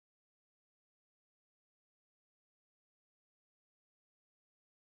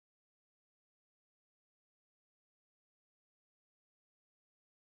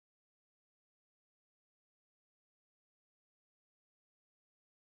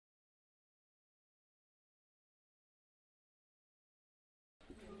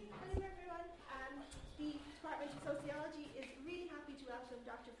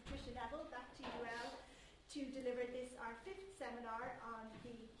to deliver this, our 5th seminar on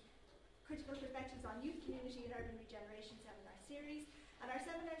the Critical Perspectives on Youth, Community and Urban Regeneration seminar series. And our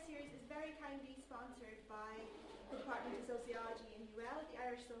seminar series is very kindly sponsored by the Department of Sociology in UL, the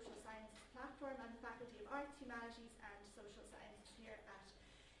Irish Social Sciences Platform, and the Faculty of Arts, Humanities and Social Sciences here at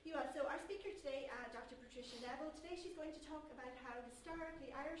UL. So our speaker today, Dr. Patricia Neville, today she's going to talk about how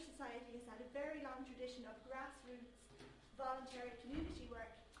historically Irish society has had a very long tradition of grassroots voluntary community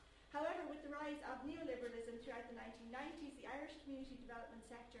work. However, with the rise of neoliberalism throughout the 1990s, the Irish community development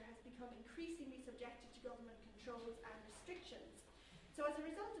sector has become increasingly subjected to government controls and restrictions. So as a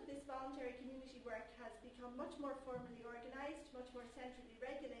result of this, voluntary community work has become much more formally organised, much more centrally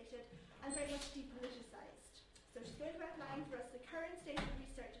regulated, and very much depoliticised. So she's going to outline for us the current state of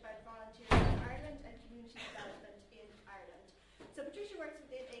research about volunteering in Ireland and community development in Ireland. So Patricia works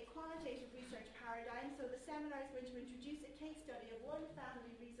within a qualitative research paradigm, so the seminar is going to introduce a case study of one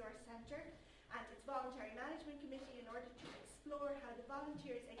family resource centre and its voluntary management committee in order to explore how the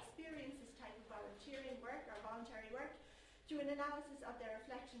volunteers experience this type of volunteering work or voluntary work through an analysis of their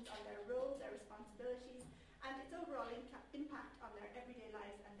reflections on their roles, their responsibilities, and its overall impact on their everyday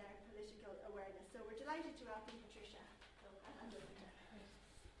lives and their political awareness. So we're delighted to welcome Patricia.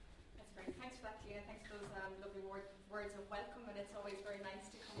 That's great. Thanks for that, Clea. Thanks for those lovely words of welcome, and it's always very nice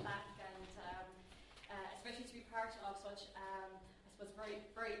to come back and especially to be part of such, I suppose, very,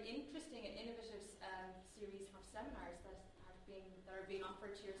 very interesting and innovative series of seminars that are being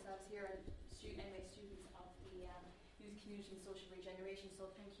offered to yourselves here and MA students of the Youth, Community and Social Regeneration.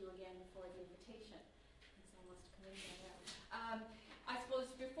 So thank you again for the invitation. Thanks so much to come in there. I suppose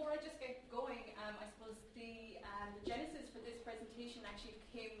before I just get going, I suppose the genesis for this presentation actually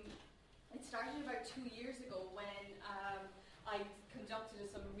it started about 2 years ago when I conducted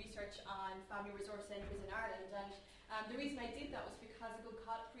some research on family resource centres in Ireland, and the reason I did that was because a good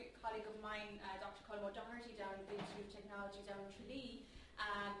colleague of mine, Dr. Colm O'Doherty down in the Institute of Technology down in Tralee,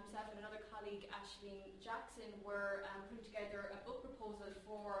 himself and another colleague, Aisling Jackson, were putting together a book proposal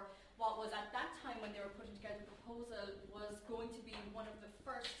for what was at that time when they were putting together the proposal was going to be one of the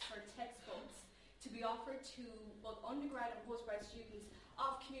first sort of textbooks to be offered to both undergrad and postgrad students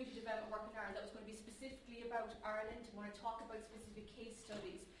of community development work in Ireland that was going to be specifically about Ireland and want to talk about specific case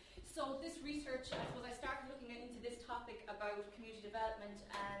studies. So this research, I suppose I started looking into this topic about community development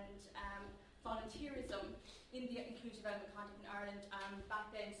and voluntarism in the community development context in Ireland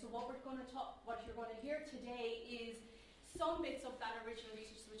back then. So what you're going to hear today is some bits of that original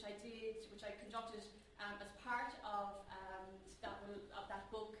research which I conducted as part of that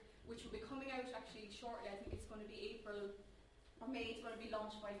book, which will be coming out actually shortly. I think it's going to be April or May. It's going to be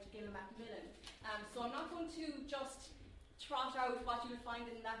launched by Gillian Macmillan. So I'm not going to just trot out what you'll find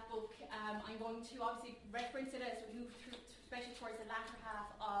in that book. I'm going to obviously reference it as we move through, especially towards the latter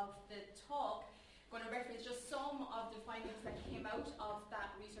half of the talk. I'm going to reference just some of the findings that came out of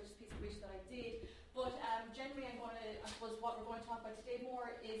that piece of research that I did. But generally, I suppose what we're going to talk about today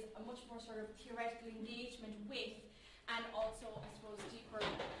more is a much more sort of theoretical engagement with, and also, I suppose, deeper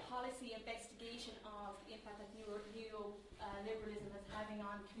policy investigation of the impact that neo-liberalism is having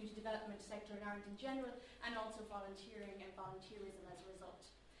on the community development sector in Ireland in general, and also volunteering and volunteerism as a result.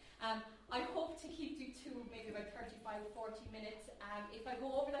 I hope to keep you to maybe about 35-40 minutes. If I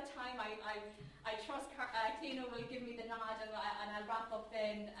go over that time, I trust Clea will give me the nod, and I'll wrap up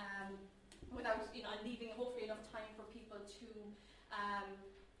then without leaving hopefully enough time for people to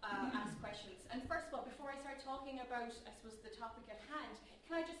ask questions. And first of all, before I start talking about, I suppose, the topic at hand,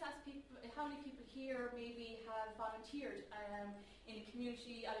 can I just ask people how many people here maybe have volunteered in a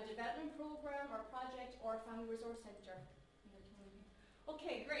community at a development program or project or a family resource centre?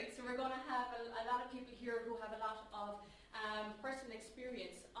 Okay, great. So we're going to have a lot of people here who have a lot of personal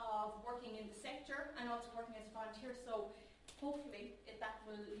experience of working in the sector and also working as a volunteer. So hopefully that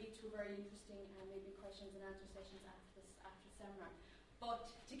will lead to very interesting maybe questions and answer sessions after the seminar.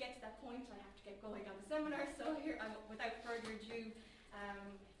 But to get to that point, I have to get going on the seminar. So here, without further ado,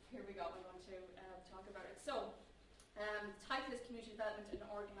 here we go. We're going to talk about it. So, title is Community Development and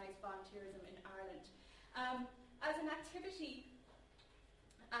Organised Volunteerism in Ireland. As an activity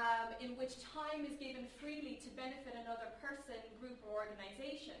in which time is given freely to benefit another person, group or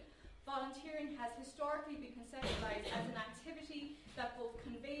organisation, volunteering has historically been conceptualised as an activity that both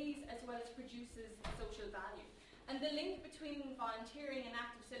conveys as well as produces social value. And the link between volunteering and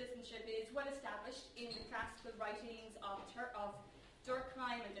active citizenship is well established in the classical writings of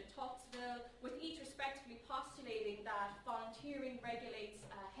Durkheim and de Tocqueville, with each respectively postulating that volunteering regulates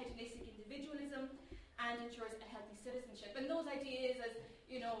hedonistic individualism and ensures a healthy citizenship. And those ideas, as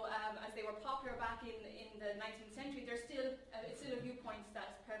they were popular back in the 19th century, it's still a viewpoint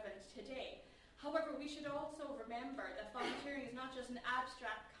that is prevalent today. However, we should also remember that volunteering is not just an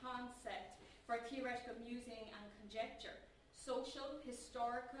abstract concept for theoretical musing and conjecture. Social,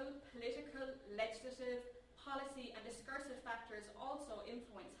 historical, political, legislative, policy and discursive factors also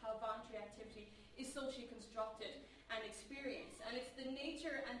influence how voluntary activity is socially constructed and experienced. And it's the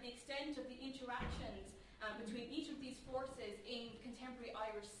nature and the extent of the interactions between each of these forces in contemporary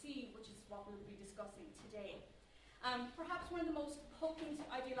Irish scene, which is what we'll be discussing today. Perhaps one of the most potent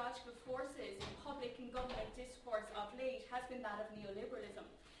ideological forces in public and government discourse of late has been that of neoliberalism.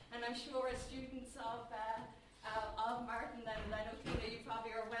 And I'm sure as students of Martin, and I know Tina, you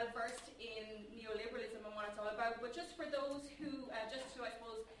probably are well versed in neoliberalism and what it's all about, but just for those who, just to I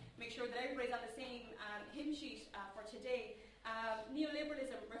suppose make sure that everybody's on the same hymn sheet for today,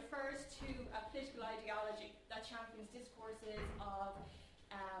 neoliberalism refers to a political ideology that champions discourses of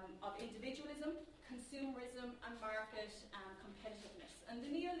individualism, consumerism and market competitiveness. And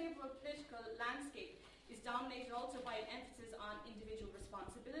the neoliberal political landscape is dominated also by an emphasis on individual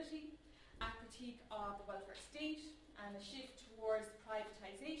responsibility, a critique of the welfare state, and a shift towards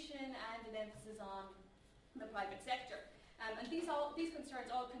privatisation and an emphasis on the private sector. And these concerns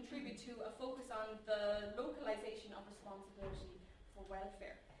all contribute to a focus on the localisation of responsibility for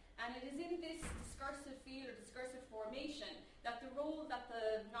welfare. And it is in this discursive field or discursive formation that the role that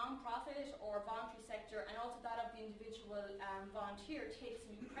the non-profit or voluntary sector and also that of the individual volunteer takes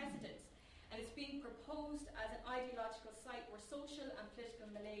new precedence. And it's being proposed as an ideological site where social and political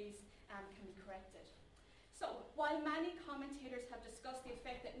malaise can be corrected. So, while many commentators have discussed the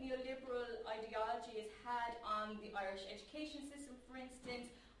effect that neoliberal ideology has had on the Irish education system, for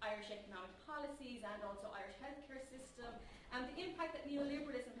instance, Irish economic policies and also Irish healthcare system, and the impact that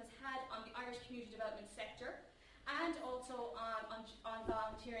neoliberalism has had on the Irish community development sector and also on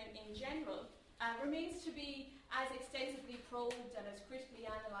volunteering in general, remains to be as extensively probed and as critically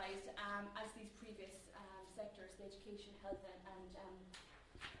analysed as these previous sectors, the education, health and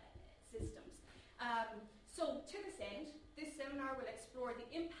systems. So to this end, this seminar will explore the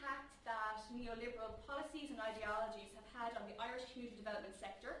impact that neoliberal policies and ideologies have had on the Irish community development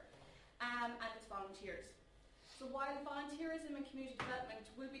sector and its volunteers. So while volunteerism and community development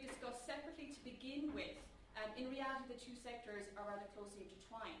will be discussed separately to begin with, in reality the two sectors are rather closely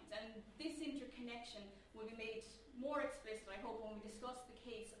intertwined, and this interconnection will be made more explicit, I hope, when we discuss the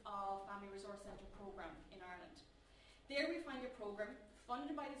case of Family Resource Centre programme in Ireland. There we find a programme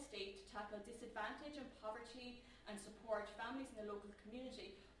funded by the state to tackle disadvantage and poverty and support families in the local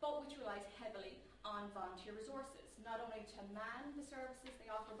community, but which relies heavily on volunteer resources, not only to man the services they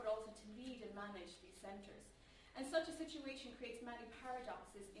offer, but also to lead and manage these centres. And such a situation creates many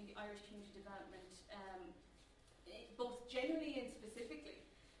paradoxes in the Irish community development, both generally and specifically.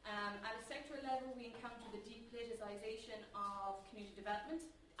 At a sectoral level, we encounter the depoliticisation of community development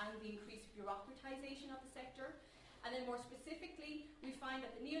and the increased bureaucratisation of the sector. And then more specifically, we find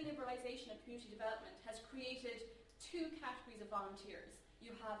that the neoliberalisation of community development has created two categories of volunteers.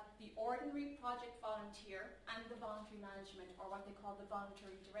 You have the ordinary project volunteer and the voluntary management, or what they call the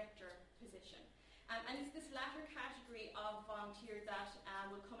voluntary director position. And it's this latter category of volunteer that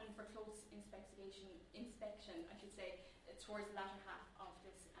will come in for close inspection, towards the latter half of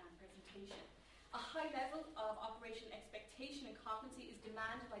this presentation. A high level of operational expectation and competency is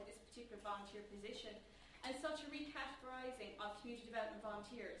demanded by this particular volunteer position, and such a recategorising of community development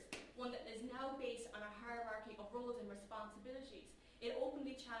volunteers, one that is now based on a hierarchy of roles and responsibilities, it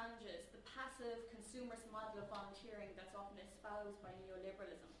openly challenges the passive consumerist model of volunteering that's often espoused by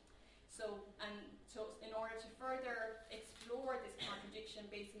neoliberalism. So in order to further explore this contradiction,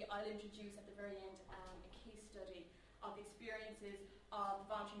 basically I'll introduce at the very end a case study of the experiences of the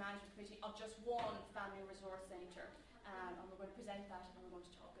Voluntary Management Committee of just one family resource centre. And we're going to present that and we're going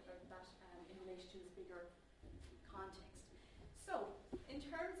to talk about that in relation to this bigger context. So, in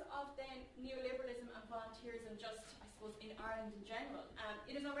terms of then neoliberalism and volunteerism, just I suppose in Ireland in general,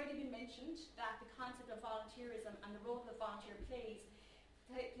 it has already been mentioned that the concept of volunteerism and the role that volunteer plays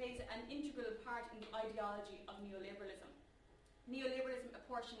an integral part in the ideology of neoliberalism. Neoliberalism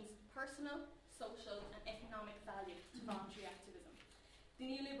apportions personal, social and economic value to voluntary activism. The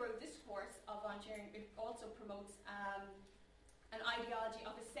neoliberal discourse of volunteering also promotes an ideology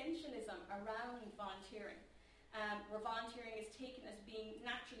of essentialism around volunteering, where volunteering is taken as being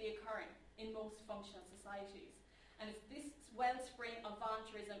naturally occurring in most functional societies. And this wellspring of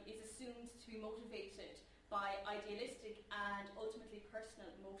volunteerism is assumed to be motivated by idealistic and ultimately personal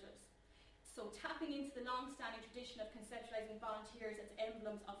motives. So tapping into the long-standing tradition of conceptualising volunteers as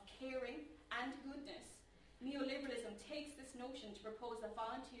emblems of caring and goodness, neoliberalism takes this notion to propose that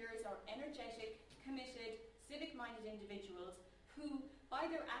volunteers are energetic, committed, civic-minded individuals who,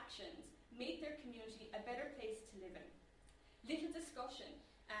 by their actions, make their community a better place to live in. Little discussion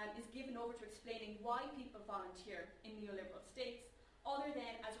is given over to explaining why people volunteer in neoliberal states, other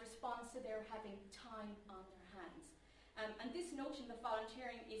than as a response to their having time on their hands. And this notion that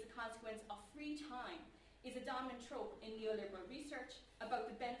volunteering is a consequence of free time is a dominant trope in neoliberal research about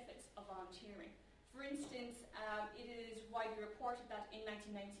the benefits of volunteering. For instance, it is widely reported that in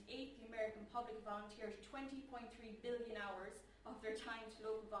 1998, the American public volunteered 20.3 billion hours of their time to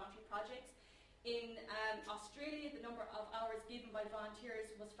local voluntary projects. In Australia, the number of hours given by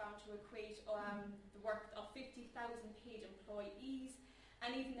volunteers was found to equate the work of 50,000 paid employees.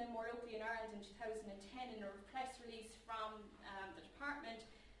 And even then, more locally in Ireland in 2010, in a press release from the department,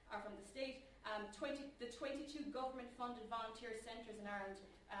 or from the state, the 22 government-funded volunteer centres in Ireland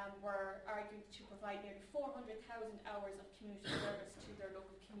were argued to provide nearly 400,000 hours of community service to their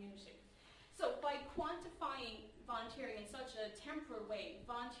local community. So by quantifying volunteering in such a temporal way,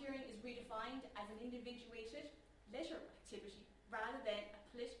 volunteering is redefined as an individuated leisure activity rather than a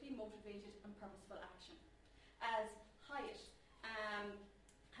politically motivated and purposeful action. As Hyatt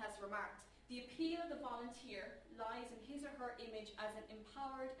has remarked, the appeal of the volunteer lies in his or her image as an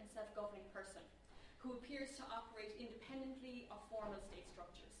empowered and self-governing person who appears to operate independently of formal state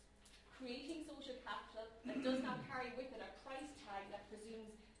structures, creating social capital that does not carry with it a price tag that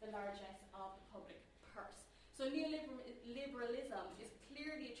presumes the largesse of the public purse. So neoliberalism is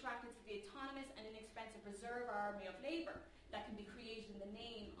clearly attracted to the autonomous and inexpensive reserve army of labour that can be created in the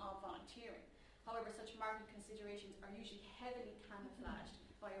name of volunteering. However, such market considerations are usually heavily camouflaged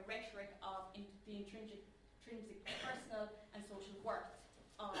by a rhetoric of the intrinsic personal and social worth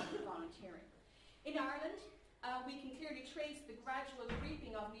of volunteering. In Ireland, we can clearly trace the gradual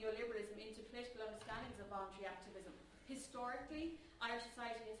creeping of neoliberalism into political understandings of voluntary activism. Historically, Irish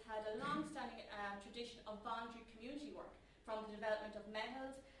society has had a long-standing tradition of voluntary community work, from the development of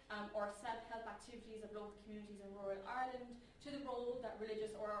MEHLs or self-help activities of local communities in rural Ireland, to the role that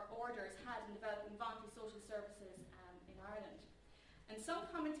religious orders had in developing voluntary social services in Ireland. And some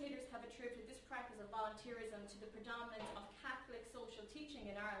commentators have attributed this practice of volunteerism to the predominance of Catholic social teaching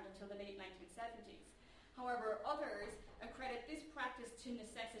in Ireland until the late 1970s. However, others accredit this practice to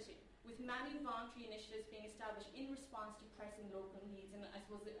necessity, with many voluntary initiatives being established in response to pressing local needs. And I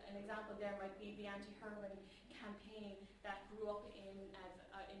suppose an example there might be the anti-heroin campaign that grew up in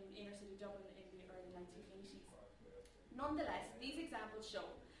inner city Dublin in the early 1980s. Nonetheless, these examples show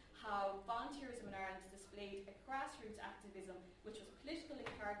how volunteerism in Ireland displayed a grassroots activism which was political in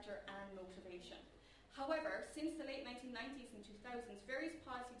character and motivation. However, since the late 1990s and 2000s, various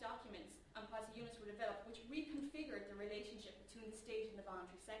policy documents and policy units were developed which reconfigured the relationship between the state and the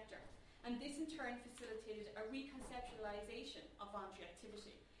voluntary sector. And this in turn facilitated a reconceptualization of voluntary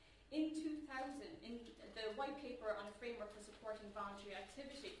activity. In 2000, the white paper on a framework for supporting voluntary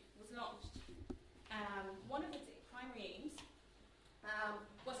activity was launched. One of its primary aims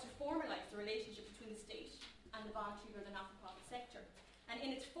was to formalise the relationship between the state and the voluntary or the not-for-profit sector. And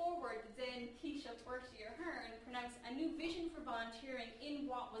in its foreword, then Taoiseach Bertie Ahern pronounced a new vision for volunteering in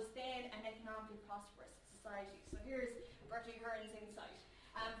what was then an economically prosperous society. So here's Bertie Ahern's insight.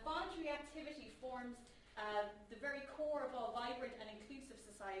 Voluntary activity forms the very core of all vibrant and inclusive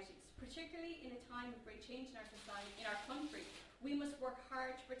societies. Particularly in a time of great change in our society, in our country, we must work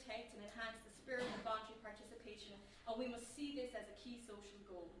hard to protect and enhance the spirit of voluntary participation, and we must see this as a key social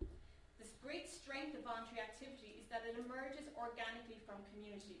goal. The great strength of voluntary activity is that it emerges organically from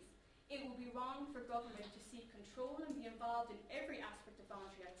communities. It would be wrong for government to seek control and be involved in every aspect of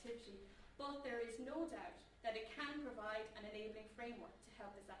voluntary activity, but there is no doubt that it can provide an enabling framework to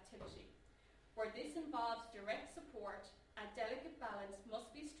help this activity. Where this involves direct support, a delicate balance must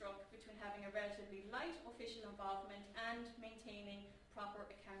be struck between having a relatively light official involvement and maintaining proper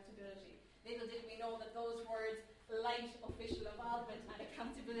accountability. Little did we know that those words, light official involvement and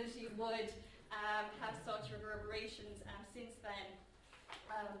accountability, would have such reverberations since then.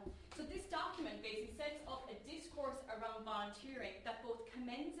 So this document basically sets up a discourse around volunteering that both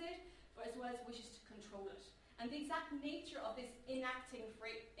commends it as well as wishes to control it. And the exact nature of this enabling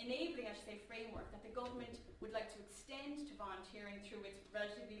framework that the government would like to extend to volunteering through its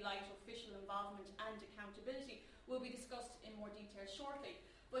relatively light official involvement and accountability will be discussed in more detail shortly.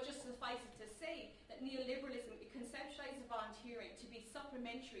 But just suffice it to say that neoliberalism conceptualizes volunteering to be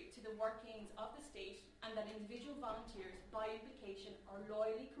supplementary to the workings of the state, and that individual volunteers, by implication, are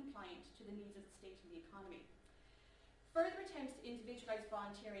loyally compliant to the needs of the state and the economy. Further attempts to individualise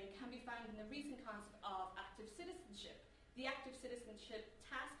volunteering can be found in the recent concept of active citizenship. The Active Citizenship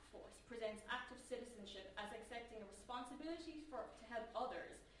Task Force presents active citizenship as accepting a responsibility to help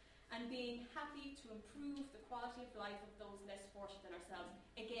others and being happy to improve the quality of life of those less fortunate than ourselves.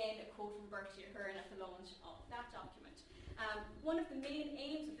 Again, a quote from Bertie Ahern at the launch of that document. One of the main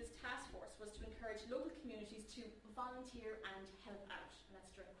aims of this task force was to encourage local communities to volunteer and help out, and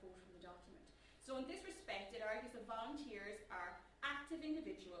that's a direct quote from the document. So in this respect, it argues that volunteers are active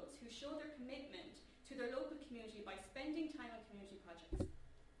individuals who show their commitment to their local community by spending time on community projects.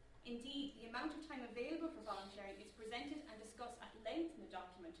 Indeed, the amount of time available for volunteering is presented and discussed at length in the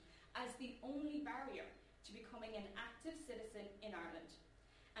document as the only barrier to becoming an active citizen in Ireland.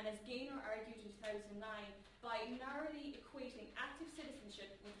 And as Gaynor argued in 2009, by narrowly equating active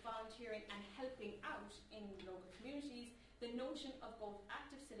citizenship with volunteering and helping out in local communities, the notion of both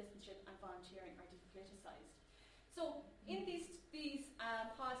active citizenship and volunteering are depoliticised. So in these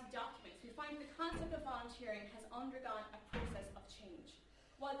policy documents, we find the concept of volunteering has undergone a process of change.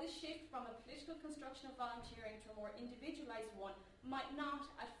 While this shift from a political construction of volunteering to a more individualised one might not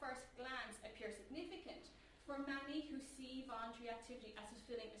at first glance appear significant, for many who see voluntary activity as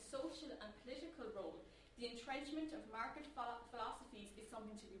fulfilling a social and political role, the entrenchment of market philosophies is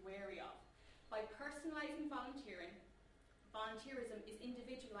something to be wary of. By personalising volunteering, volunteerism is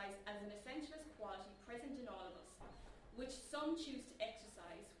individualised as an essentialist quality present in all of us, which some choose to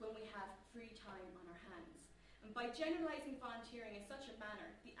exercise when we have free time on our hands. And by generalising volunteering in such a manner,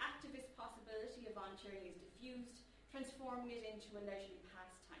 the activist possibility of volunteering is diffused, transforming it into a leisurely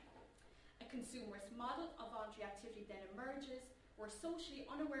pastime. A consumerist model of voluntary activity then emerges, where socially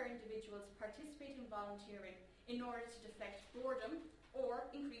unaware individuals participate in volunteering in order to deflect boredom or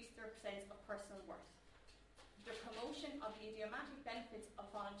increase their sense of personal worth. The promotion of the idiomatic benefits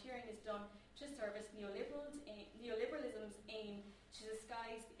of volunteering is done to service neoliberalism's aim to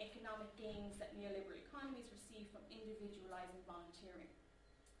disguise the economic gains that neoliberal economies receive from individualising volunteering.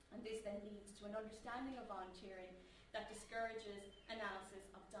 And this then leads to an understanding of volunteering that discourages analysis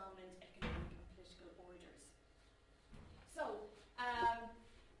of dominant economic and political orders. So,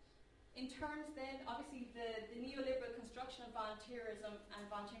 in terms then, obviously the neoliberal construction of volunteerism and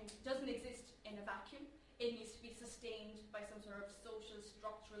volunteering doesn't exist in a vacuum. It needs to be sustained by some sort of social,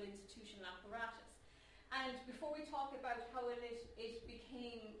 structural, institutional apparatus. And before we talk about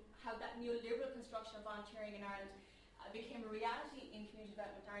how that neoliberal construction of volunteering in Ireland became a reality in community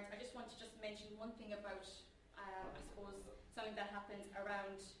development in Ireland, I just want to mention one thing about, I suppose, something that happens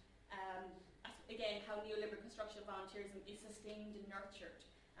around, again, how neoliberal construction of volunteerism is sustained and nurtured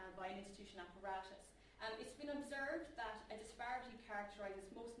by an institutional apparatus. It's been observed that a disparity characterises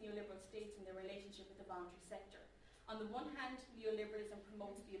most neoliberal states in their relationship with the voluntary sector. On the one hand, neoliberalism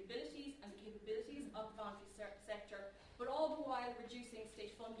promotes the abilities and the capabilities of the voluntary sector, but all the while reducing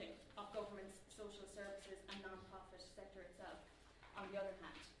state funding of government's social services and non-profit sector itself, on the other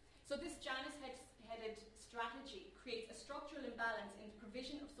hand. So this Janus-headed strategy creates a structural imbalance in the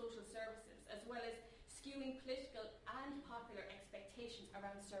provision of social services, as well as skewing political and popular expectations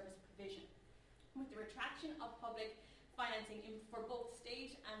around service provision. With the retraction of public financing for both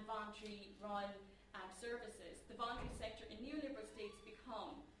state and voluntary-run services, the voluntary sector in neoliberal states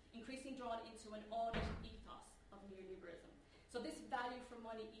become increasingly drawn into an audit ethos of neoliberalism. So this value for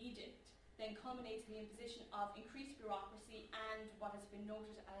money edict then culminates in the imposition of increased bureaucracy and what has been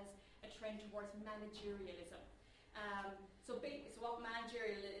noted as a trend towards managerialism. So what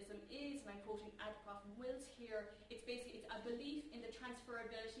managerialism is, and I'm quoting Adcock and Wills here, it's a belief in the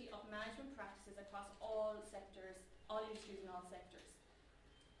transferability of management practices across all sectors, all industries and all sectors.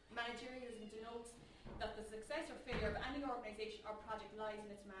 Managerialism denotes that the success or failure of any organisation or project lies in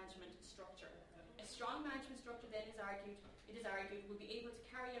its management structure. A strong management structure then it is argued, will be able to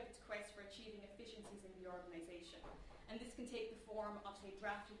carry out its quest for achieving efficiencies in the organisation. And this can take the form of, say,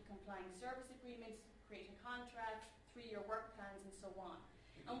 drafted complying service agreements, creating contracts, 3-year work plans, and so on.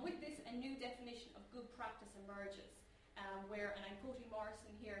 And with this, a new definition of good practice emerges, where, and I'm quoting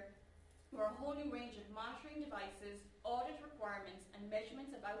Morrison here, where a whole new range of monitoring devices, audit requirements, and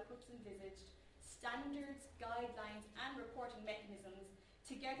measurements of outputs envisaged, standards, guidelines, and reporting mechanisms,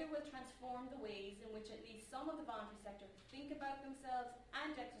 together will transform the ways in which at least some of the voluntary sector think about themselves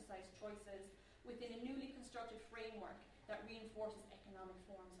and exercise choices within a newly constructed framework that reinforces economic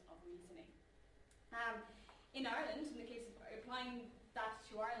forms of reasoning. In Ireland, in the case of applying that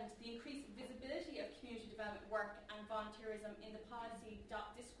to Ireland, the increased visibility of community development work and volunteerism in the policy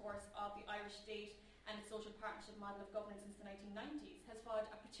discourse of the Irish state and its social partnership model of governance since the 1990s has followed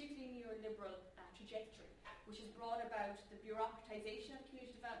a particularly neoliberal trajectory, which has brought about the bureaucratisation of the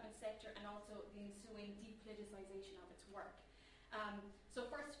community development sector and also the ensuing depoliticisation of its work.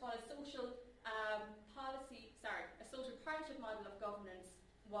 So first of all, a social partnership model of governance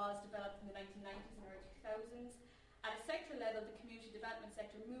was developed in the 1990s and early 2000s. At a sector level, the community development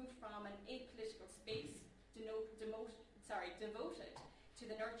sector moved from an apolitical space devoted to to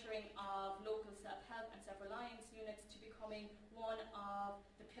the nurturing of local self-help and self-reliance units, to becoming one of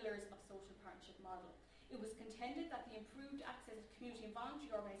the pillars of social partnership model. It was contended that the improved access of community and voluntary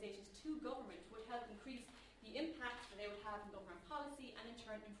organisations to government would help increase the impact that they would have on government policy and in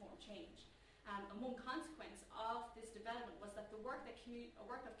turn inform change. One consequence of this development was that the work of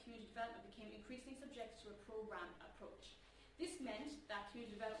community development became increasingly subject to a programme approach. This meant that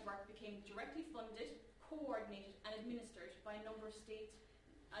community development work became directly funded, coordinated and administered by a number of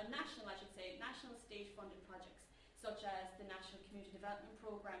national state-funded projects, such as the National Community Development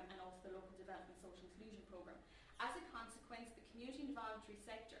Programme and also the Local Development Social Inclusion Programme. As a consequence, the community and voluntary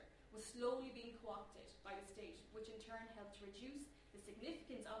sector was slowly being co-opted by the state, which in turn helped to reduce the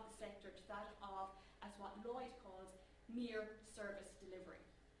significance of the sector to that of, as what Lloyd calls, mere service delivery.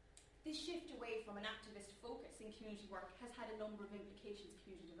 This shift away from an activist focus in community work has had a number of implications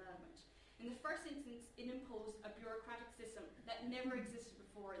for community development. In the first instance, it imposed a bureaucratic system that never existed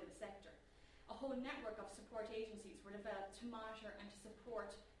before in the sector. A whole network of support agencies were developed to monitor and to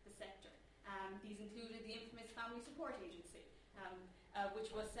support the sector. These included the infamous Family Support Agency,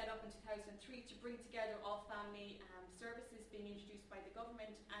 which was set up in 2003 to bring together all family services being introduced by the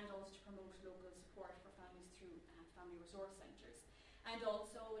government, and also to promote local support for families through family resource centres. And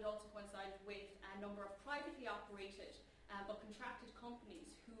also, it also coincided with a number of privately operated but contracted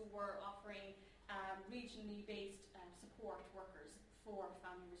companies who were offering regionally based support workers for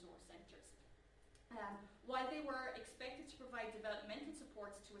family resource centres. While they were expected to provide developmental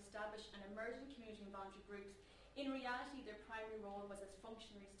supports to establish and emerging community and voluntary groups, in reality their primary role was as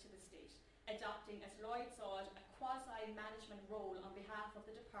functionaries to the state, adopting, as Lloyd saw it, a quasi-management role on behalf of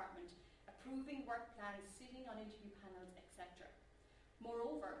the department, approving work plans, sitting on interview panels, etc.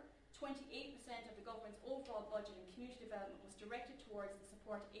 Moreover, 28% of the government's overall budget in community development was directed towards the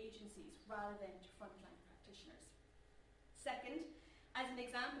support agencies rather than to frontline practitioners. Second, as an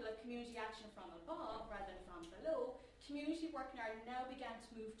example of community action from above rather than from below, community work in Ireland now began to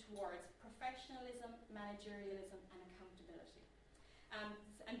move towards professionalism, managerialism and accountability.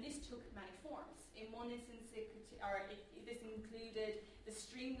 And this took many forms. In one instance, this included the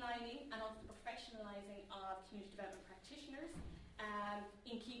streamlining and also the professionalising of community development practitioners.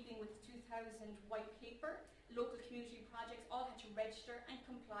 In keeping with the 2000 white paper, local community projects all had to register and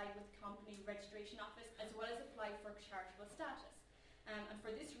comply with the Company Registration Office, as well as apply for charitable status. And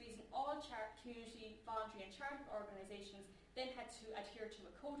for this reason, all community, voluntary and charitable organisations then had to adhere to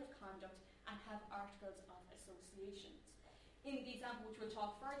a code of conduct and have articles of associations. In the example which we'll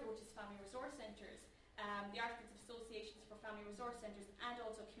talk further, which is family resource centres, the articles of associations for family resource centres and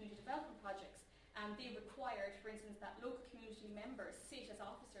also community development projects, they required, for instance, that local community members sit as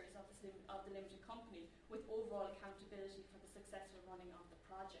officers of the limited company with overall accountability for the successful running of the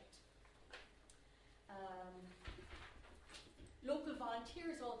project. Local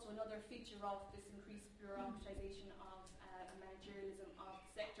volunteers also another feature of this increased bureaucratisation of managerialism of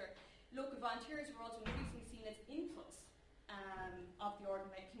the sector. Local volunteers were also increasingly seen as inputs of the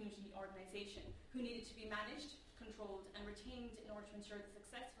community organisation, who needed to be managed, controlled and retained in order to ensure the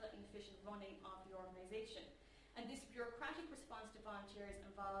successful and efficient running of the organisation. And this bureaucratic response to volunteers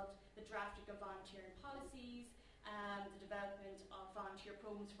involved the drafting of volunteering policies, the development of volunteer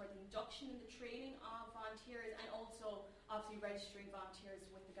programs for the induction and the training of volunteers, and also obviously registering volunteers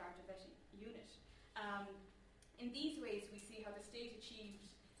with the Garda Vetting unit. In these ways we see how the state achieved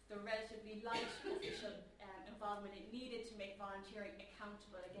the relatively light official involvement it needed to make volunteering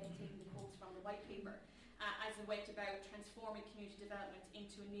accountable, again taking the quotes from the white paper, as it went about transforming community development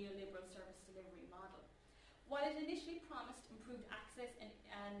into a neoliberal service delivery model. While it initially promised improved access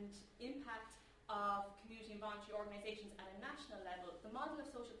and impact of community and voluntary organisations at a national level, the model of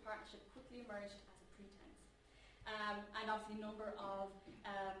social partnership quickly emerged as a pretense. And obviously a number of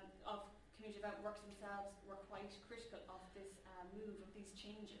community development works themselves were quite critical of this move, of these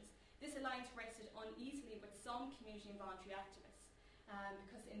changes. This alliance rested uneasily with some community and voluntary activists,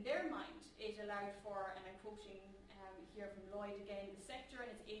 because in their mind it allowed for, and I'm quoting here from Lloyd again, the sector and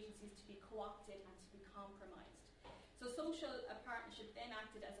its agencies to be co-opted and to be compromised. So social partnership then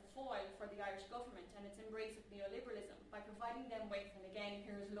acted as a foil for the Irish government and its embrace of neoliberalism by providing them with, and again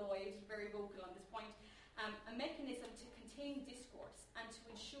here's Lloyd, very vocal on this point, a mechanism to contain discourse and to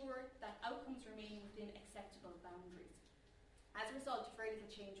ensure that outcomes remain within acceptable boundaries. As a result, very little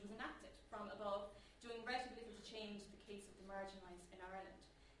change was enacted from above, doing relatively little to change the case of the marginalised in Ireland.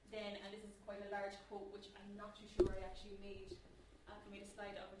 Then, and this is quite a large quote which I'm not too sure I actually made a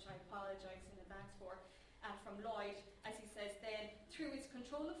slide of, which I apologise in advance for, from Lloyd, as he says then, through its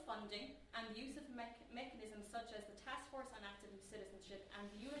control of funding and the use of mechanisms such as the Task Force on Active Citizenship and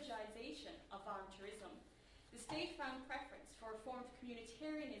the eulogisation of voluntarism, The state found preference for a form of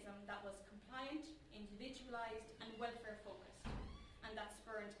communitarianism that was compliant, individualised and welfare-focused, and that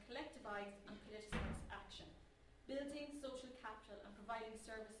spurned collectivised and politicised action. Building social capital and providing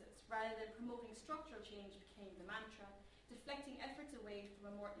services rather than promoting structural change became the mantra, deflecting efforts away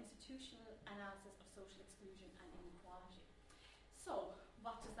from a more institutional analysis of social exclusion and inequality. So,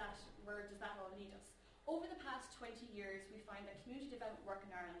 where does that all lead us? Over the past 20 years, we find that community development work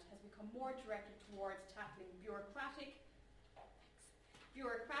in Ireland has become more directed towards tackling bureaucratic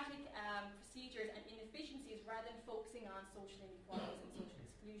procedures and inefficiencies rather than focusing on social inequalities and social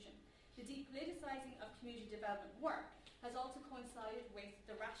exclusion. The depoliticising of community development work has also coincided with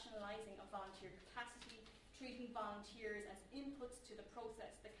the rationalising of volunteer capacity, treating volunteers as inputs to the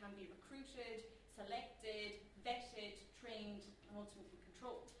process that can be recruited, selected, vetted, trained, and ultimately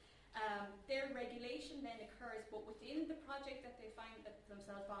controlled. Their regulation then occurs both within the project that they find that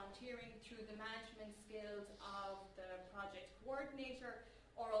themselves volunteering through the management skills of the project coordinator,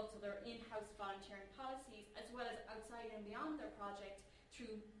 or also their in-house volunteering policies, as well as outside and beyond their project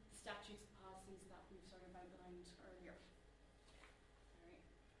through statutes and policies that we've sort of outlined earlier.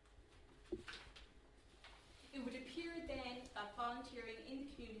 It would appear then that volunteering in the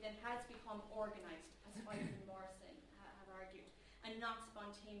community then has become organised, as Fyfe and Mulligan have argued, and not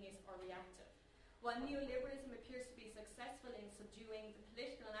spontaneous or reactive. While neoliberalism appears to be successful in subduing the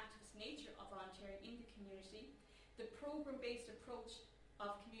political and activist nature of volunteering in the community, the programme-based approach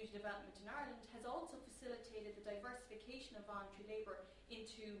of community development in Ireland has also facilitated the diversification of voluntary labour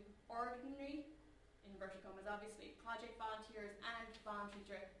into ordinary, in inverted commas obviously, project volunteers and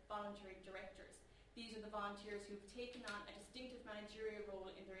voluntary directors. These are the volunteers who have taken on a distinctive managerial role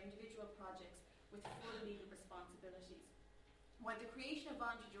in their individual projects with full legal responsibilities. While the creation of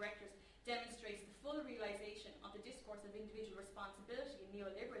voluntary directors demonstrates the full realisation of the discourse of individual responsibility in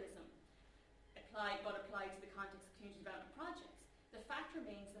neoliberalism, applied to the context of community development projects, the fact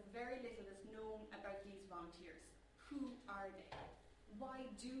remains that very little is known about these volunteers. Who are they? Why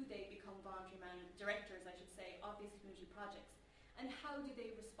do they become voluntary directors, I should say, of these community projects? And how do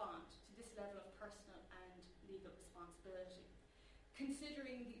they respond to this level of personal and legal responsibility?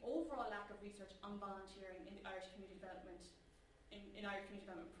 Considering the overall lack of research on volunteering in the Irish community development in Irish community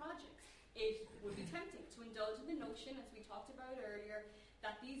development projects, it would be tempting to indulge in the notion, as we talked about earlier,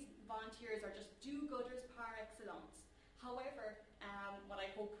 that these volunteers are just do-gooders par excellence. However, what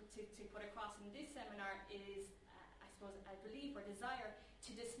I hope to put across in this seminar is, I believe, or desire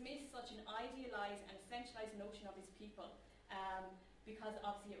to dismiss such an idealised and essentialised notion of these people, because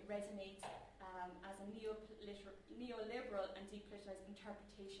obviously it resonates as a neoliberal and depoliticised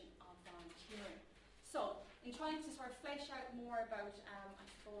interpretation of volunteering. So, in trying to sort of flesh out more about, I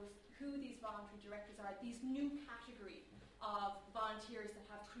suppose, who these voluntary directors are, these new category of volunteers that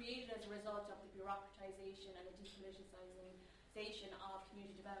have created as a result of the bureaucratisation and the depoliticisation of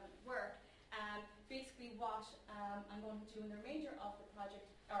community development work, basically what I'm going to do in the remainder of the project,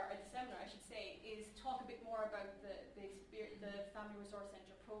 or the seminar I should say, is talk a bit more about the Family Resource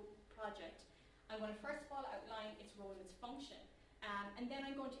Centre project. I'm going to first of all outline its role and its function, and then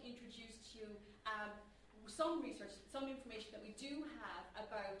I'm going to introduce to you some research, some information that we do have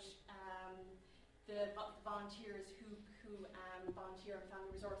about the volunteers who volunteer in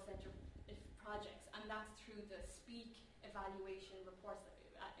Family Resource Centre projects, and that's through the SPEAK evaluation reports that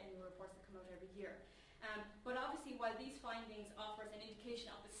come out every year. But obviously, while these findings offers an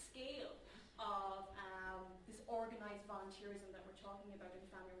indication of the scale of this organised volunteerism that we're talking about in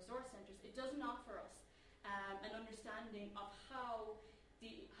Family Resource Centres, it doesn't offer us an understanding of how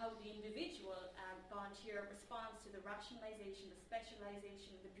the individual volunteer responds to the rationalisation, the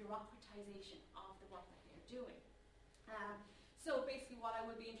specialisation, the bureaucratisation of the work that they're doing. So basically what I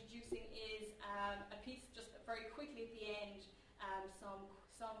will be introducing is a piece, just very quickly at the end, some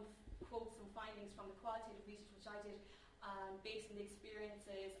quotes, some findings from the qualitative research which I did based on the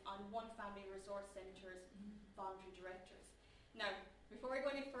experiences on one Family Resource Centre's voluntary directors. Now, before I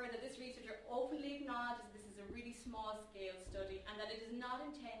go any further, this researcher openly acknowledges this is a really small scale study and that it is not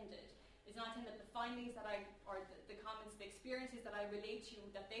intended that the findings that the comments, the experiences that I relate to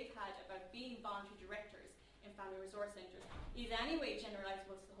that they've had about being voluntary directors in Family Resource Centres is anyway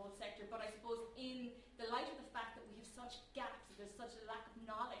generalisable to the whole sector, but I suppose in the light of the fact that we have such gaps, there's such a lack of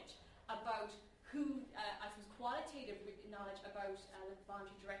knowledge about who, I suppose qualitative knowledge about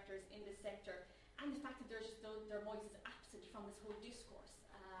voluntary directors in this sector, and the fact that their voice is absent from this whole discourse,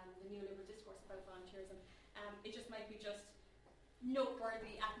 the neoliberal discourse about volunteerism, it just might be just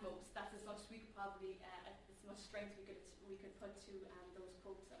noteworthy at most. That's as much we could probably, as much strength we could put to those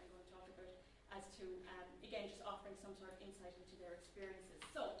quotes that I'm going to talk about, as to again just offering some sort of insight into their experiences.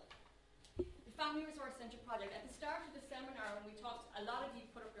 So, the Family Resource Centre project. At the start of the seminar, when we talked, a lot of you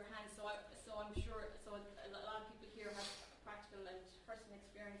put up your hands, so I'm sure, so a lot of people here have practical and personal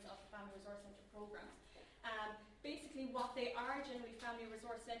experience of Family Resource Centre programs. Basically, what they are generally, Family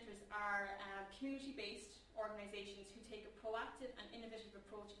Resource Centres are community-based organisations who take a proactive and innovative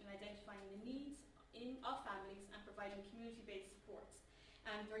approach in identifying the needs of families and providing community-based supports.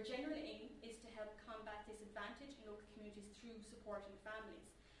 And their general aim is to help combat disadvantage in local communities through supporting families.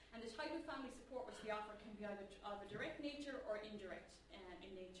 And the type of family support which they offer can be either of a direct nature or indirect in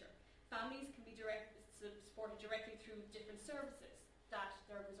nature. Families can be supported directly through different services that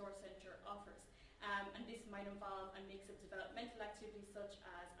their resource centre offers. And this might involve a mix of developmental activities such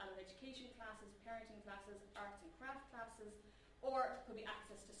as adult education classes, parenting classes, arts and craft classes, or it could be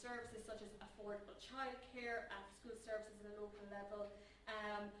access to services such as affordable childcare, after-school services at a local level.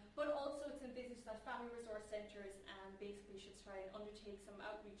 But also it's envisaged that family resource centres basically should try and undertake some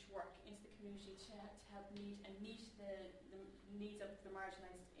outreach work into the community to help meet the needs of the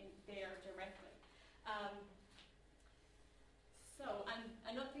marginalised there directly. And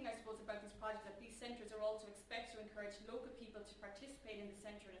another thing I suppose about this project, that these centres are also expected to encourage local people to participate in the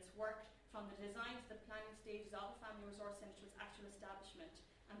centre and its work from the design to the planning stages of a family resource centre to its actual establishment,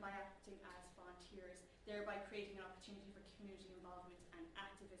 and by acting as volunteers, thereby creating an opportunity for community involvement and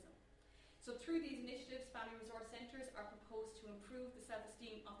activism. So through these initiatives, family resource centres are proposed to improve the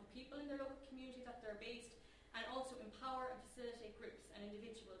self-esteem of the people in their local community that they're based, and also empower and facilitate groups and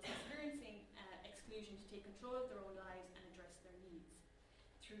individuals experiencing exclusion to take control of their own lives and address their needs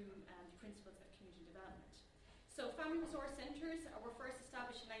through the principles of community development. So family resource centres were first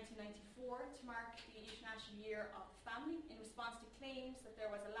established in 1994 to mark the International Year of the Family in response to claims that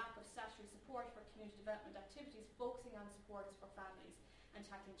there was a lack of statutory support for community development activities focusing on supports for families and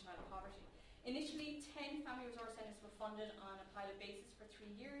tackling child poverty. Initially, 10 family resource centres were funded on a pilot basis for 3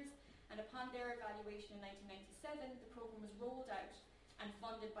 years, and upon their evaluation in 1997, the programme was rolled out and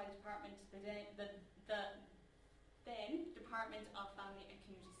funded by the Department of Family and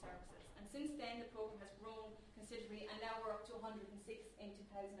Community Services. And since then, the programme has grown considerably, and now we're up to 106 in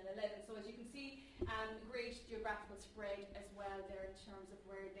 2011. So as you can see, great geographical spread as well there in terms of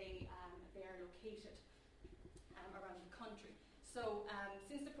where they are located around the country. So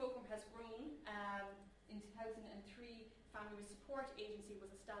since the programme has grown, in 2003, Family Support Agency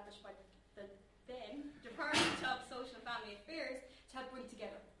was established by the then Department of Social and Family Affairs to help bring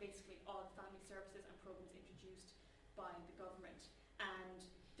together basically all the family services and programmes introduced by the government. And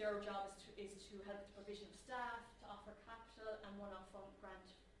their job is to help the provision of staff, to offer capital and one-off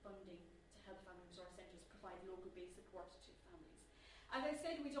grant funding to help family resource centres provide local-based support to families. As I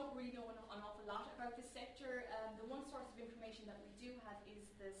said, we don't really know an awful lot about this sector. The one source of information that we do have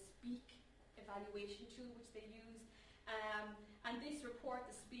is the SPEAK evaluation tool which they use. And this report,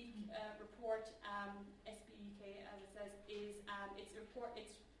 the SPEAK report, SPEK as it says, is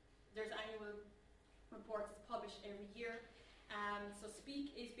there's annual reports that's published every year. So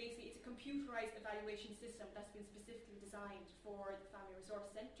SPEAK is basically, it's a computerized evaluation system that's been specifically designed for the family resource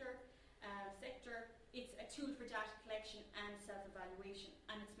centre sector. It's a tool for data collection and self-evaluation,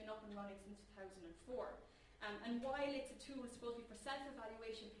 and it's been up and running since 2004. And while it's a tool supposed to be for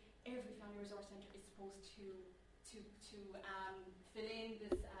self-evaluation, every family resource centre is supposed to fill in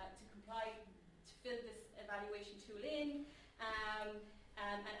this, fill this evaluation tool in,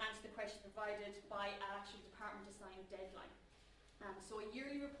 and answer the question provided by an actual department-assigned deadline. So a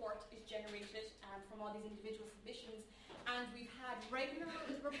yearly report is generated from all these individual submissions, and we've had regular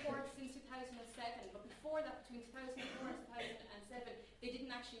reports since 2007, but before that, between 2004 and 2007, they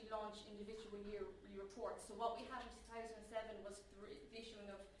didn't actually launch individual yearly reports. So what we had in 2007 was the issuing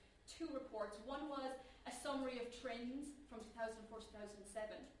of 2 reports. One was a summary of trends from 2004 to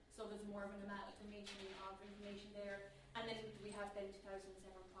 2007, so there's more of an amalgamation of information there, and then we have then 2007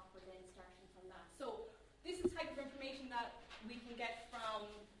 proper then starting from that. So this is the type of information that we can get from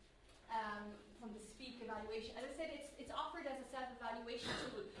the SPEAK evaluation. As I said, it's offered as a self-evaluation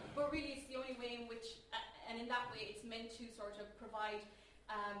tool, but really it's the only way in which, and in that way it's meant to sort of provide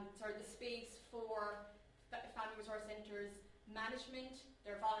sort of the space for family resource centres management,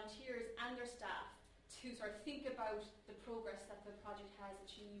 their volunteers and their staff to sort of think about the progress that the project has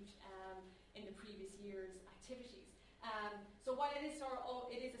achieved in the previous year's activities. So while it is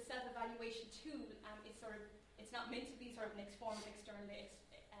a self-evaluation tool, it's not meant to be sort of an form of external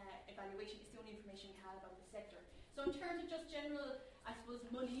evaluation. It's the only information we have about the sector. So in terms of just general, I suppose,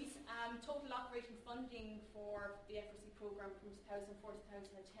 monies, total operating funding for the FRC programme from 2004 to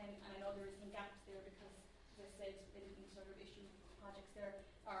 2010, and I know there is some gaps there because, as I said, they didn't sort of issue projects there,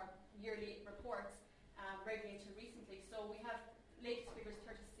 or yearly reports regularly until recently. So we have latest figures,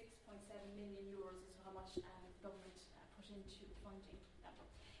 €36.7 million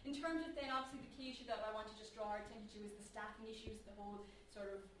In terms of then, obviously, the key issue that I want to just draw our attention to is the staffing issues, the whole sort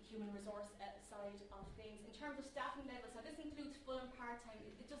of human resource side of things. In terms of staffing levels, so this includes full and part-time.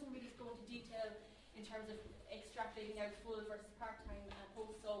 It doesn't really go into detail in terms of extrapolating out full versus part-time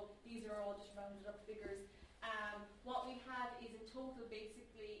posts, so these are all just rounded up figures. What we have is in total,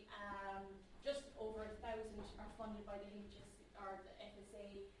 basically, just over 1,000 are funded by the or the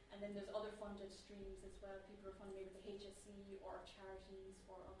FSA, and then there's other funded streams as well. People are funded maybe with the HSC or charities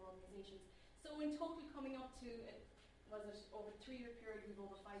or other organisations. So in total, coming up to, was it over a 3-year period, we've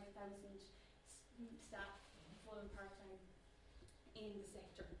over 5,000 staff, full and part-time, in the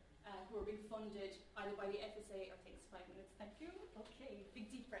sector, who are being funded either by the FSA or takes 5 minutes. Thank you. Okay, big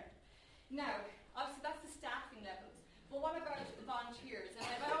deep breath. Now, obviously that's the staffing levels. But what about the volunteers? And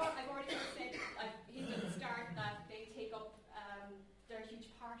I've already said, I've hinted at the start that they take up, they're a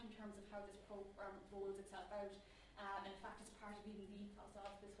huge part in terms of how this programme rolls itself out. And in fact, it's part of even the ethos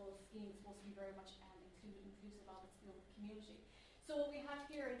of this whole scheme. It's supposed to be very much inclusive of its community. So what we have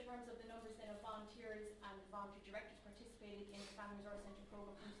here in terms of the numbers then of volunteers and voluntary directors participated in the Family Resource Centre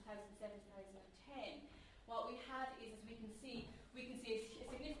programme from 2007 to 2010. What we have is, as we can see a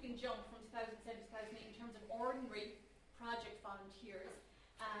significant jump from 2007 to 2008 in terms of ordinary project volunteers.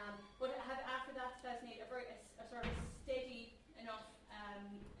 But after that, 2008, a sort of steady enough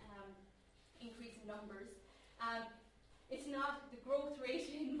increase in numbers. It's not, the growth rate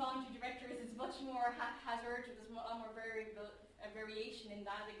in voluntary directors is much more haphazard. There's a lot more variation in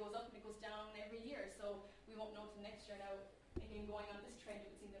that. It goes up and it goes down every year. So we won't know until next year now. Again, going on this trend,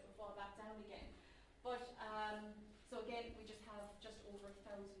 it would seem that it will fall back down again. But, so again, we just have just over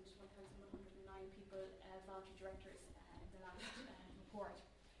 1,109 people, voluntary directors in the last report.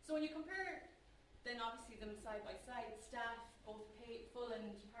 So when you compare, then obviously them side by side, staff, both full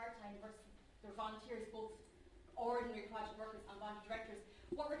and part-time versus their volunteers, both ordinary project workers and voluntary directors,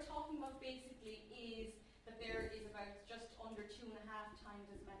 what we're talking about basically is that there is about just under 2.5 times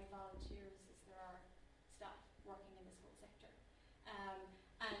as many volunteers as there are staff working in this whole sector.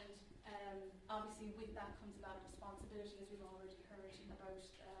 Obviously with that comes a lot of responsibility, as we've already heard, about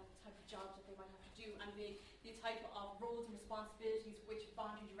the type of jobs that they might have to do, and the type of roles and responsibilities which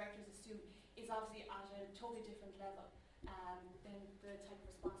voluntary directors assume is obviously at a totally different level than the type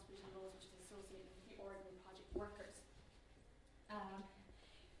of responsibility and roles which is associated with the ordinary project workers.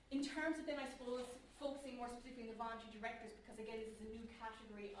 In terms of then, I suppose, focusing more specifically on the voluntary directors, because again this is a new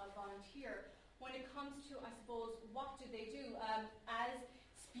category of volunteer, when it comes to, I suppose, what do they do? As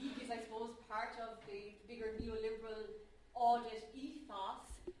Speak is, I suppose, part of the bigger neoliberal audit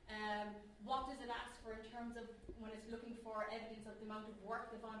ethos, what does it ask for in terms of when it's looking for evidence of the amount of work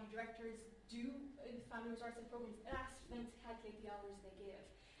the voluntary directors do in family resource programs? It asks them to calculate the hours they give.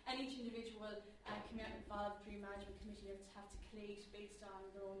 And each individual voluntary management committee have to collate based on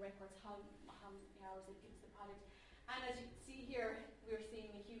their own records how many hours they give to the project. And as you can see here, we're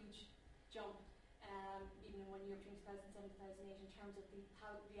seeing a huge jump even in 1 year between 2007 and 2008 in terms of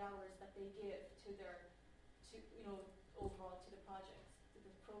the hours that they give to their, overall to the projects, to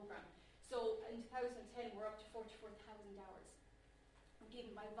the programme. So in 2010 we're up to 44,000 hours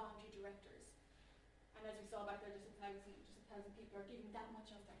given by voluntary directors. And as we saw back there, just 1,000 people are giving that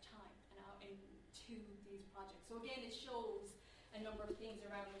much of their time to these projects. So again, it shows a number of things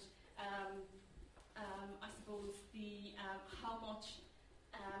around, I suppose, the how much,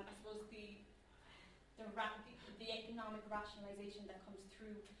 I suppose, the economic rationalisation that comes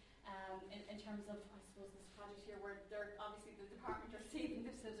through in terms of, I suppose, this project here, where they're obviously the department are saving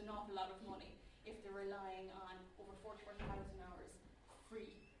themselves an awful lot of money if they're relying on over 44,000 hours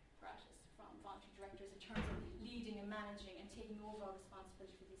free practice from voluntary directors in terms of leading and managing and taking overall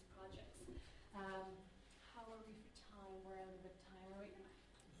responsibility for these projects. How are we for time? We're out of time, are we?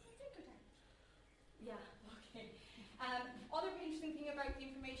 I think we're done. Yeah, okay. Other interesting thing about the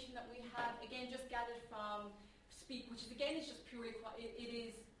information that we have, again, just gathered from Speak, which is again is just purely, it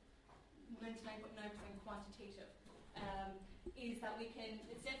is 99.9% quantitative, is that we can,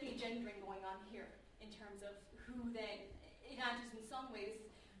 it's definitely gendering going on here in terms of who then, it answers in some ways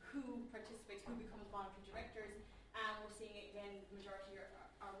who participates, who becomes voluntary directors, and we're seeing it again, the majority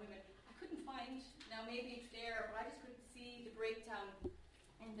are women. I couldn't find, now maybe it's there, but I just couldn't see the breakdown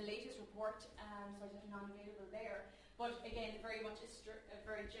in the latest report, so it's non-available there. But again, very much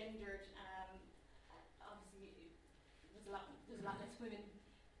very gendered. Obviously, there's a lot less women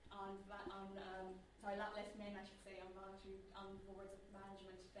a lot less men, I should say, on boards of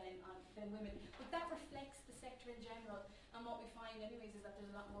management than women. But that reflects the sector in general. And what we find, anyways, is that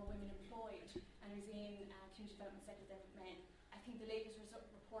there's a lot more women employed and is in community development sector than men. I think the latest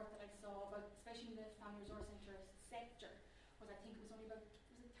report that I saw about, especially in the family resource centre sector, was I think it was only about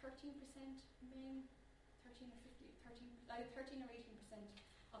 30% 13% men, 13 or 18%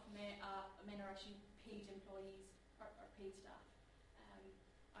 of men are actually paid employees or paid staff,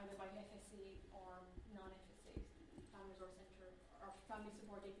 either by FSA or non-FSA, Family Resource Centre or Family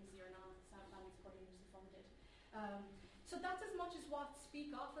Support Agency or non-Family Support Agency funded. So that's as much as what Speak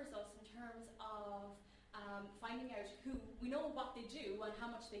offers us in terms of finding out who, we know what they do and how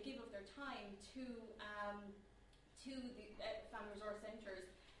much they give of their time to the Family Resource Centres,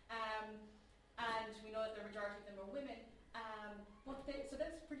 and we know that the majority of them are women. So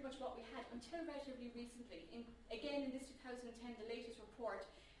that's pretty much what we had until relatively recently. Again, in this 2010, the latest report,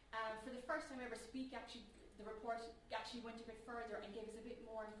 for the first time ever, Speak the report actually went a bit further and gave us a bit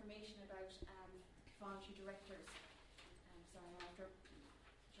more information about voluntary directors. Sorry, I'm after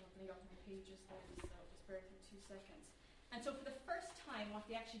jumping up my pages there, so just bear with me 2 seconds. And so for the first time, what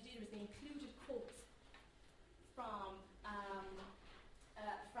they actually did was they included quotes from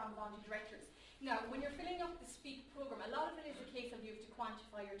voluntary directors. Now, when you're filling up the Speak programme, a lot of it is a case of you have to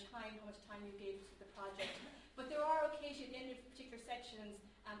quantify your time, how much time you gave to the project. But there are occasionally, at the end of particular sections,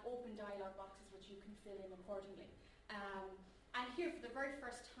 open dialogue boxes which you can fill in accordingly. And here, for the very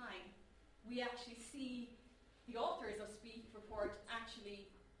first time, we actually see the authors of Speak report actually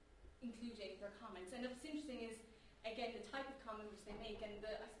including their comments. And what's interesting is, again, the type of comment which they make, and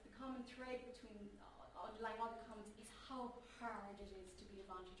the common thread between underlying all the comments is how hard it is to be a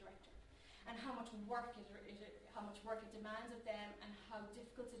voluntary director, and how much work it demands of them, and how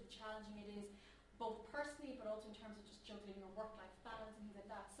difficult and challenging it is, both personally but also in terms of just juggling your work-life balance and things like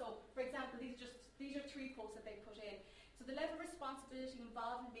that. So, for example, these are 3 quotes that they put in. So the level of responsibility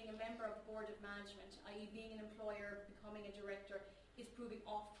involved in being a member of the board of management, i.e. being an employer, becoming a director, is proving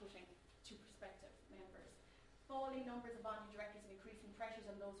off-putting to prospective members. Falling numbers of voluntary directors and increasing pressures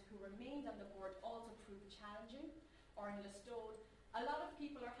on those who remained on the board also prove challenging. Or in Listowel, a lot of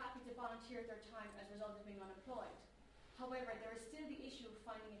people are happy to volunteer their time as a result of being unemployed. However, there is still the issue of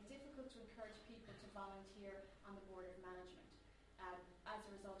finding it difficult to encourage people to volunteer on the board of management as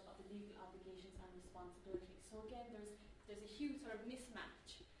a result of the legal obligations and responsibilities. So again, there's a huge sort of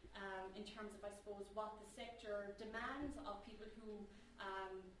mismatch in terms of, I suppose, what the sector demands of people who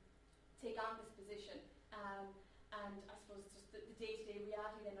take on this position, and I suppose just the day-to-day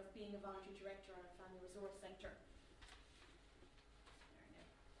reality then of being a voluntary director on a family resource centre.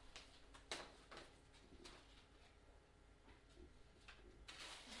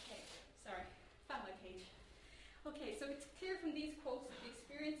 Okay, sorry, found my page. Okay, so it's clear from these quotes that the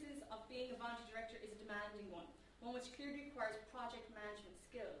experiences of being a voluntary director is a demanding one which clearly requires project management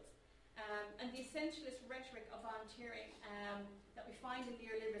skills. And the essentialist rhetoric of volunteering that we find in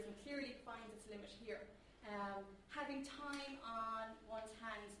neo-liberalism clearly finds its limit here. Having time on one's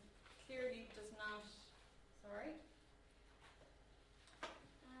hands clearly does not, sorry,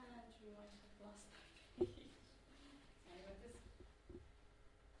 and we might have lost that page. Sorry about this.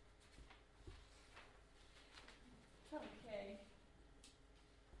 Okay.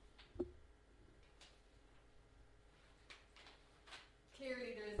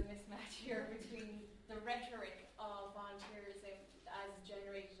 Clearly there is a mismatch here between the rhetoric of volunteerism as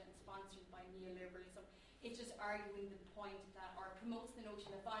generated and sponsored by neoliberalism. It's just arguing the point that, or promotes the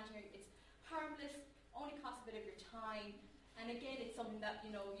notion that volunteering, it's harmless, only costs a bit of your time, and again, it's something that,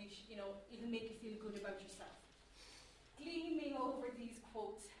 it'll make you feel good about yourself. Gleaming over these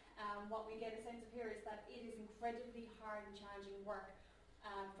quotes, what we get a sense of here is that it is incredibly hard and challenging work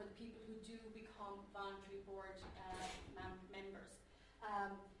for the people who do become voluntary board members.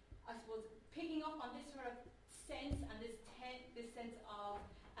 I suppose picking up on this sort of sense and this sense of,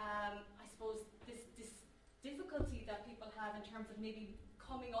 I suppose, this difficulty that people have in terms of maybe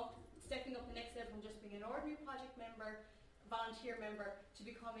stepping up the next level from just being an ordinary project member, volunteer member, to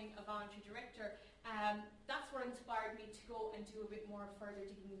becoming a voluntary director. That's what inspired me to go and do a bit more further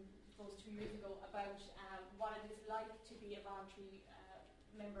digging those 2 years ago about what it is like to be a voluntary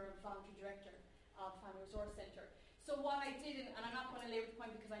member, voluntary director of Family Resource Centre. So what I did, and I'm not going to labour the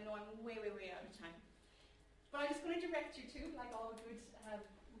point because I know I'm way out of time, but I'm just going to direct you to, like all good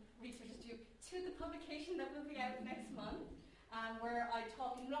researchers do, to the publication that will be out next month, where I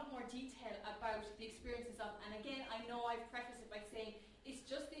talk in a lot more detail about the experiences of, and again, I know I've prefaced it by saying it's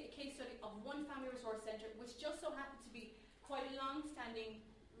just a case study of one family resource centre, which just so happens to be quite a long-standing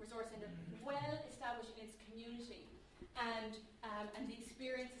resource centre, well established in its community. And the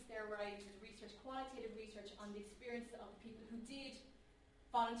experiences there where I did research, qualitative research on the experiences of the people who did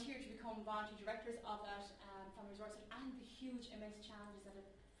volunteer to become voluntary directors of that family resource centre, and the huge, immense challenges that it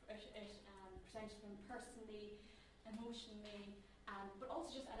presented them personally, emotionally, but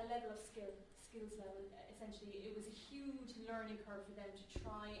also just at a level of skill skills level. Essentially, it was a huge learning curve for them to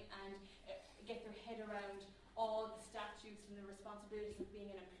try and get their head around all the statutes and the responsibilities of being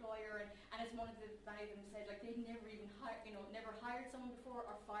an employer. And as many of them said, like they'd never even never hired someone before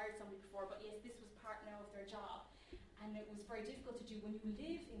or fired somebody before. But yes, this was part now of their job. And it was very difficult to do when you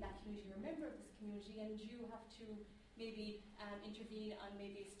live in that community, you're a member of this community, and you have to maybe intervene on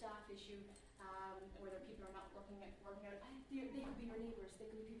maybe a staff issue where people are not working out. They could be your neighbours, they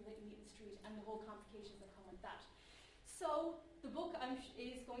could be people that you meet in the street, and the whole complications that come with that. So the book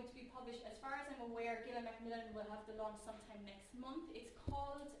is going to be published, as far as I'm aware, Gillan Macmillan will have the launch sometime next month. It's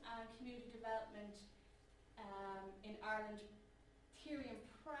called Community Development in Ireland, Theory and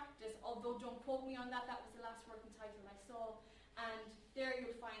Practice, although don't quote me on that, that was the last working title I saw. And there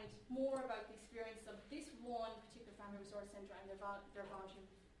you'll find more about the experience of this one particular family resource centre and their voluntary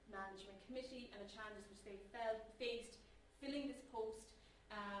management committee and the challenges which they faced filling this post,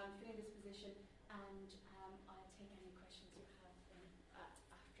 filling this position, and I'll take any questions you have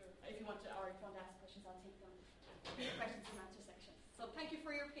after. If you want to ask questions, I'll take them in the questions and answer section. So thank you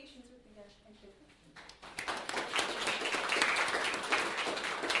for your patience